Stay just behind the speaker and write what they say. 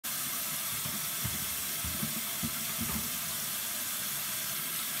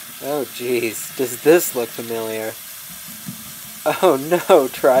Oh geez, does this look familiar? Oh no,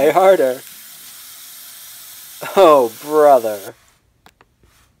 try harder. Oh brother.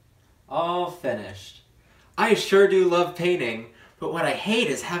 All finished. I sure do love painting, but what I hate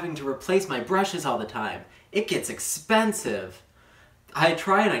is having to replace my brushes all the time. It gets expensive. I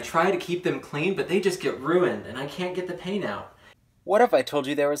try to keep them clean, but they just get ruined and I can't get the paint out. What if I told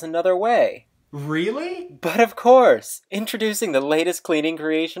you there was another way? Really? But of course! Introducing the latest cleaning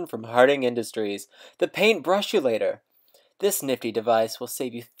creation from Harding Industries, the Paint Brushulator. This nifty device will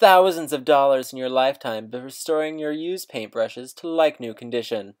save you thousands of dollars in your lifetime by restoring your used paintbrushes to like-new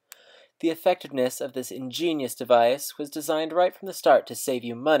condition. The effectiveness of this ingenious device was designed right from the start to save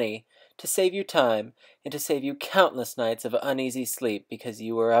you money, to save you time, and to save you countless nights of uneasy sleep because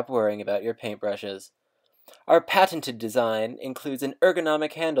you were up worrying about your paintbrushes. Our patented design includes an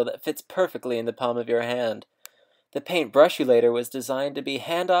ergonomic handle that fits perfectly in the palm of your hand. The Paint Brushulator was designed to be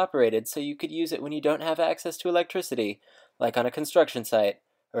hand-operated so you could use it when you don't have access to electricity, like on a construction site,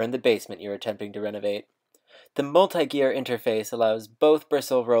 or in the basement you're attempting to renovate. The multi-gear interface allows both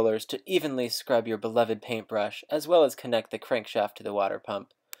bristle rollers to evenly scrub your beloved paintbrush, as well as connect the crankshaft to the water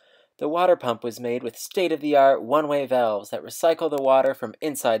pump. The water pump was made with state-of-the-art one-way valves that recycle the water from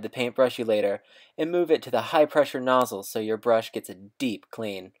inside the Paint Brushulator and move it to the high-pressure nozzle so your brush gets a deep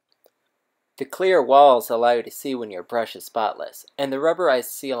clean. The clear walls allow you to see when your brush is spotless, and the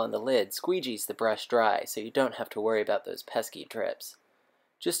rubberized seal on the lid squeegees the brush dry so you don't have to worry about those pesky drips.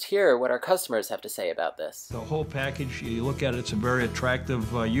 Just hear what our customers have to say about this. The whole package, you look at it, it's a very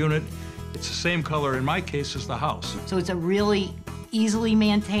attractive unit. It's the same color in my case as the house. So it's a really easily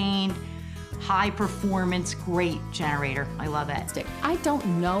maintained, high performance, great generator. I love it. I don't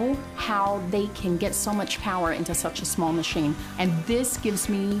know how they can get so much power into such a small machine, and this gives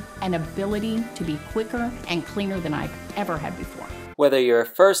me an ability to be quicker and cleaner than I've ever had before. Whether you're a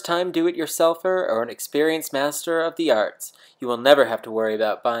first-time do-it-yourselfer or an experienced master of the arts, you will never have to worry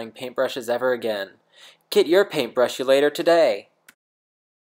about buying paintbrushes ever again. Get your Paint Brushulator today!